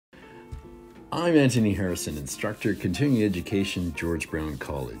I'm Anthony Harrison, instructor, continuing education, George Brown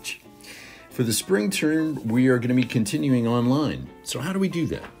College. For the spring term, we are going to be continuing online. So how do we do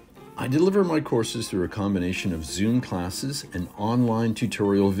that? I deliver my courses through a combination of Zoom classes and online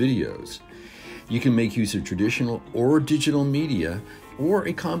tutorial videos. You can make use of traditional or digital media, or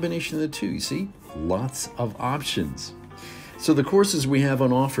a combination of the two. You see, lots of options. So the courses we have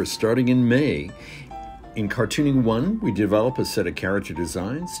on offer starting in May. In Cartooning 1, we develop a set of character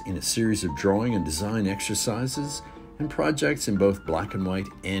designs in a series of drawing and design exercises and projects in both black and white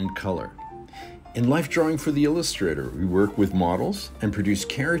and color. In Life Drawing for the Illustrator, we work with models and produce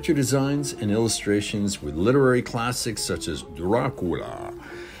character designs and illustrations with literary classics such as Dracula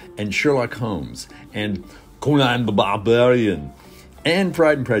and Sherlock Holmes and Conan the Barbarian and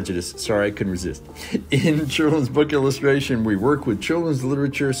Pride and Prejudice. Sorry, I couldn't resist. In children's book illustration, we work with children's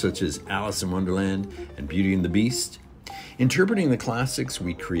literature such as Alice in Wonderland and Beauty and the Beast. Interpreting the classics,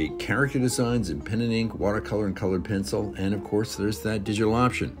 we create character designs in pen and ink, watercolor, and colored pencil, and of course, there's that digital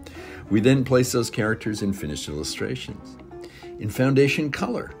option. We then place those characters in finished illustrations. In Foundation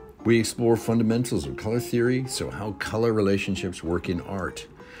Color, we explore fundamentals of color theory, so how color relationships work in art.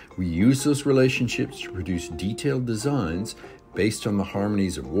 We use those relationships to produce detailed designs based on the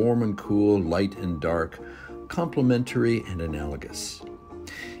harmonies of warm and cool, light and dark, complementary and analogous.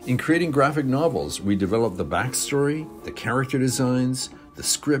 In creating graphic novels, we develop the backstory, the character designs, the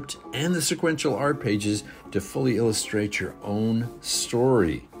script, and the sequential art pages to fully illustrate your own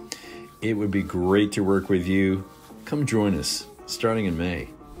story. It would be great to work with you. Come join us, starting in May.